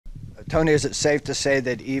Tony, is it safe to say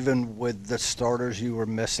that even with the starters you were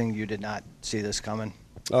missing, you did not see this coming?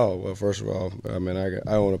 Oh, well, first of all, I mean,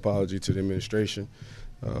 I owe an apology to the administration,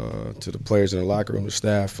 to the players in the locker room, the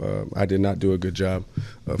staff. I did not do a good job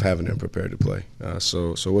of having them prepared to play.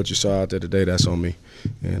 So what you saw out there today, that's on me.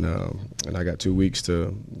 And I got 2 weeks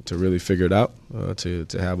to really figure it out, to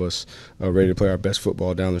have us ready to play our best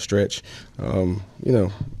football down the stretch.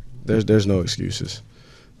 There's no excuses.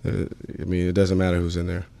 I mean, it doesn't matter who's in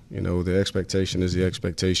there. The expectation is the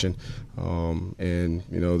expectation, and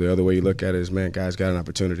the other way you look at it is, man, guys got an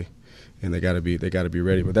opportunity, and they got to be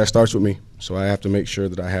ready. But that starts with me, so I have to make sure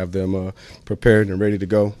that I have them prepared and ready to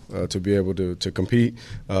go to be able to compete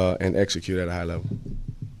and execute at a high level.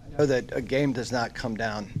 I know that a game does not come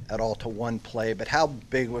down at all to one play, but how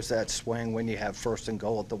big was that swing when you have first and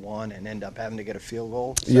goal at the 1 and end up having to get a field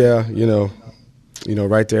goal? Yeah,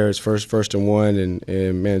 right there it's first and 1,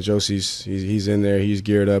 and man, Josie's he's in there, he's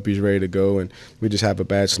geared up, he's ready to go, and we just have a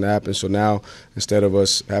bad snap, and so now instead of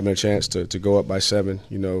us having a chance to go up by 7,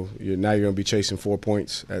 now you're going to be chasing 4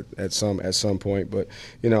 points at some point. But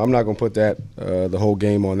I'm not going to put that the whole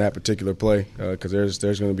game on that particular play, because there's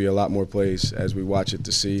going to be a lot more plays as we watch it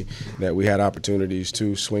to see that we had opportunities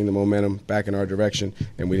to swing the momentum back in our direction,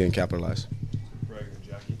 and we didn't capitalize.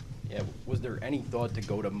 Yeah, was there any thought to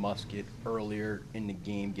go to Musket earlier in the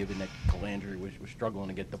game, given that Calandri was struggling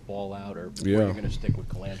to get the ball out, or were you going to stick with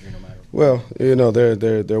Calandri no matter what?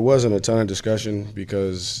 Well, there wasn't a ton of discussion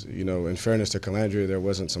because, in fairness to Calandri, there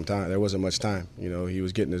wasn't much time. He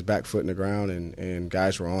was getting his back foot in the ground, and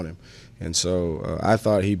guys were on him. And so I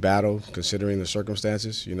thought he battled, considering the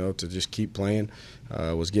circumstances, to just keep playing.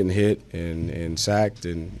 Was getting hit and sacked,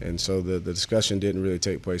 and so the discussion didn't really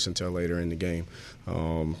take place until later in the game.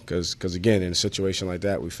 Because again, in a situation like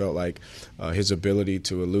that, we felt like his ability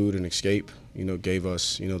to elude and escape, gave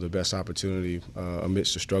us, the best opportunity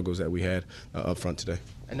amidst the struggles that we had up front today.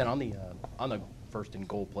 And then on the first and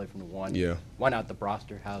goal play from the 1, why not the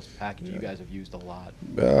Broster House package? You guys have used a lot.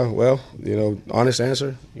 Well, honest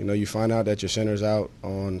answer, you find out that your center's out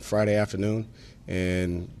on Friday afternoon,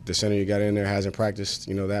 and the center you got in there hasn't practiced,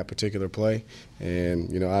 that particular play. And,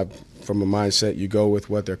 from a mindset, you go with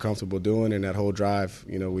what they're comfortable doing, and that whole drive,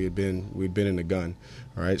 we'd been in the gun.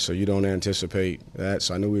 All right, so you don't anticipate that.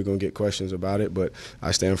 So I knew we were going to get questions about it, but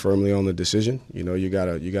I stand firmly on the decision. You got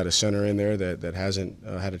a center in there that hasn't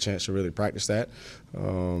had a chance to really practice that.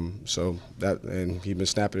 So that, and he's been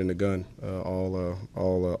snapping in the gun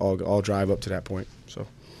all drive up to that point. So.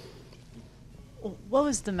 What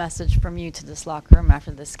was the message from you to this locker room after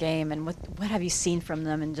this game, and what have you seen from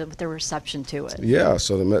them and what their reception to it? Yeah,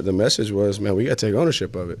 so the message was, man, we got to take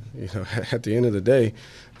ownership of it. At the end of the day,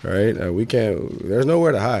 right? We can't. There's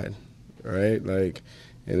nowhere to hide, right? And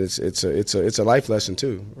it's a life lesson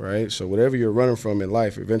too, right? So whatever you're running from in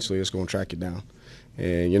life, eventually it's going to track you down,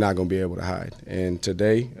 and you're not going to be able to hide. And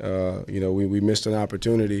today, we missed an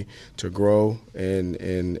opportunity to grow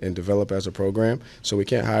and develop as a program. So we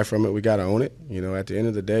can't hide from it. We got to own it. At the end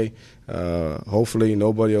of the day, hopefully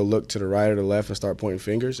nobody will look to the right or the left and start pointing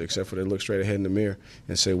fingers, except for they look straight ahead in the mirror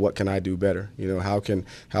and say, what can I do better? How can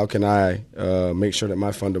I make sure that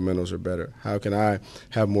my fundamentals are better? How can I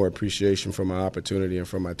have more appreciation for my opportunity and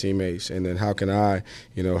for my teammates? And then how can I,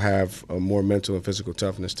 have a more mental and physical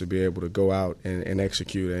toughness to be able to go out and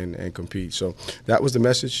execute and compete? So that was the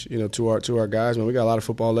message, to our guys. Man, we got a lot of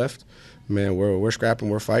football left. Man, we're scrapping,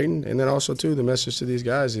 we're fighting. And then also, too, the message to these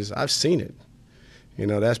guys is I've seen it.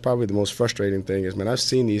 That's probably the most frustrating thing is, man, I've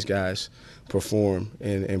seen these guys perform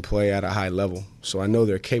and play at a high level. So I know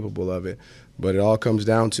they're capable of it. But it all comes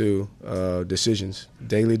down to decisions,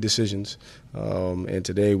 daily decisions. And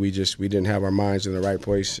today we didn't have our minds in the right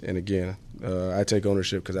place. And, again, I take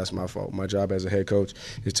ownership because that's my fault. My job as a head coach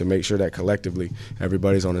is to make sure that collectively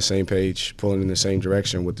everybody's on the same page, pulling in the same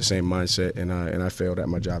direction with the same mindset, and I failed at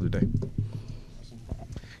my job today.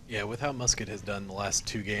 Yeah, with how Musket has done the last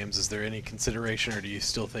 2 games, is there any consideration, or do you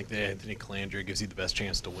still think that Anthony Calandri gives you the best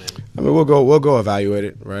chance to win? I mean, we'll go evaluate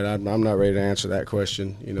it, right? I'm not ready to answer that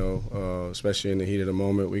question, especially in the heat of the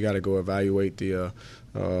moment. We got to go evaluate the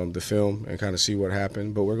film and kind of see what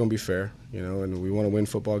happened. But we're going to be fair, and we want to win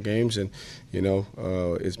football games. And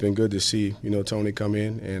it's been good to see Tony come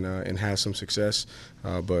in and have some success.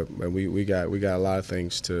 But we got a lot of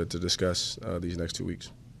things to discuss these next 2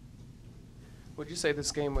 weeks. Would you say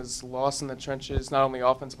this game was lost in the trenches, not only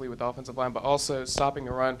offensively with the offensive line, but also stopping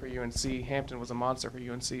the run for UNC? Hampton was a monster for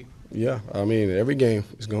UNC Yeah, I mean, every game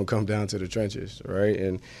is going to come down to the trenches, right?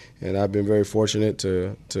 And I've been very fortunate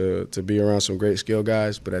to be around some great skill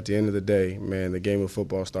guys, but at the end of the day, man, the game of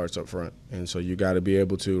football starts up front. And so you got to be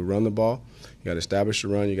able to run the ball, you got to establish the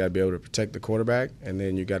run, you got to be able to protect the quarterback, and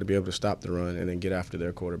then you got to be able to stop the run and then get after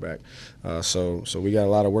their quarterback. So we got a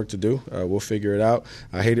lot of work to do. We'll figure it out.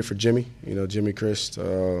 I hate it for Jimmy. You know, Jimmy Christ,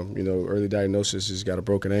 early diagnosis, he's got a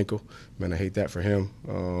broken ankle. Man, I hate that for him.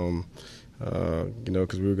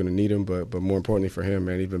 Because we were going to need him, but more importantly for him,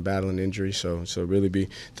 man, he's been battling injury. So really be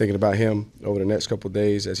thinking about him over the next couple of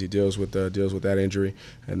days as he deals with that injury,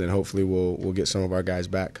 and then hopefully we'll get some of our guys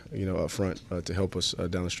back, up front to help us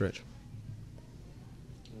down the stretch.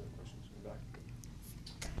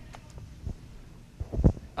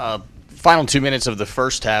 Final 2 minutes of the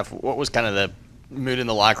first half. What was kind of the mood in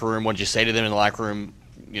the locker room? What did you say to them in the locker room?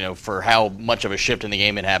 For how much of a shift in the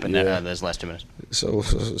game had happened in those last 2 minutes. So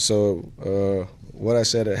what I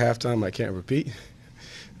said at halftime, I can't repeat,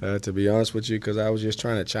 to be honest with you, because I was just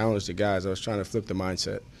trying to challenge the guys. I was trying to flip the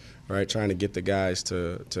mindset, right? Trying to get the guys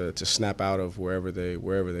to snap out of wherever they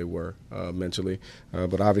were mentally.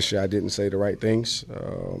 But obviously, I didn't say the right things.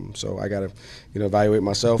 So I got to, evaluate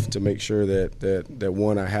myself to make sure that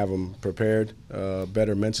one, I have them prepared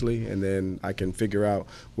better mentally, and then I can figure out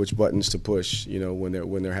which buttons to push.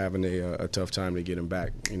 When they're having a tough time to get them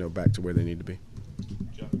back, back to where they need to be.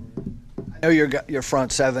 I know your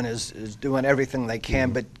front seven is doing everything they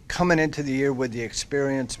can, but coming into the year with the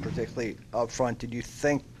experience, particularly up front, did you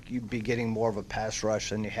think you'd be getting more of a pass rush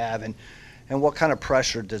than you have, and what kind of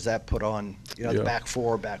pressure does that put on the back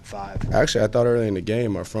four, back five? Actually, I thought early in the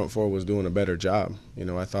game our front four was doing a better job.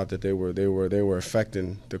 I thought that they were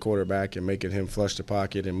affecting the quarterback and making him flush the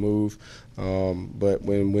pocket and move. But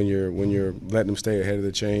when you're letting them stay ahead of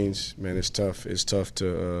the chains, man, it's tough. It's tough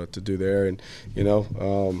to do there, and we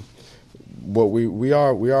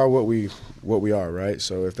are what we are, right?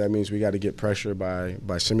 So if that means we got to get pressure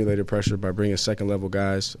by simulated pressure, by bringing second level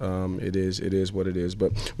guys, it is what it is.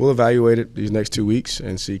 But we'll evaluate it these next 2 weeks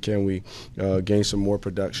and see can we gain some more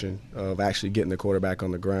production of actually getting the quarterback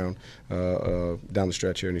on the ground down the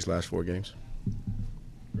stretch here in these last 4 games.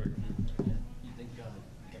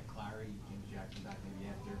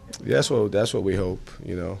 Yeah, that's what we hope.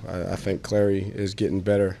 I think Clary is getting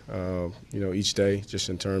better, each day, just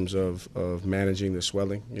in terms of managing the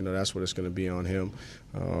swelling. That's what it's going to be on him.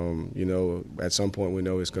 At some point we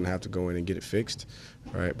know he's going to have to go in and get it fixed,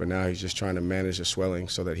 right? But now he's just trying to manage the swelling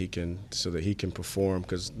so that he can perform.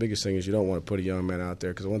 Because the biggest thing is you don't want to put a young man out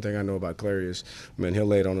there. Because the one thing I know about Clary is, man, he'll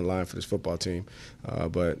lay it on the line for this football team,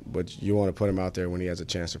 but you want to put him out there when he has a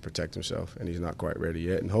chance to protect himself, and he's not quite ready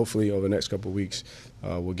yet. And hopefully over the next couple of weeks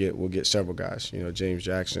we'll get several guys. James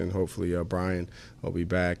Jackson, hopefully Brian will be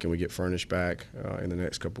back, and we get Furnish back in the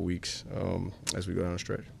next couple of weeks as we go down the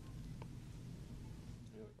stretch.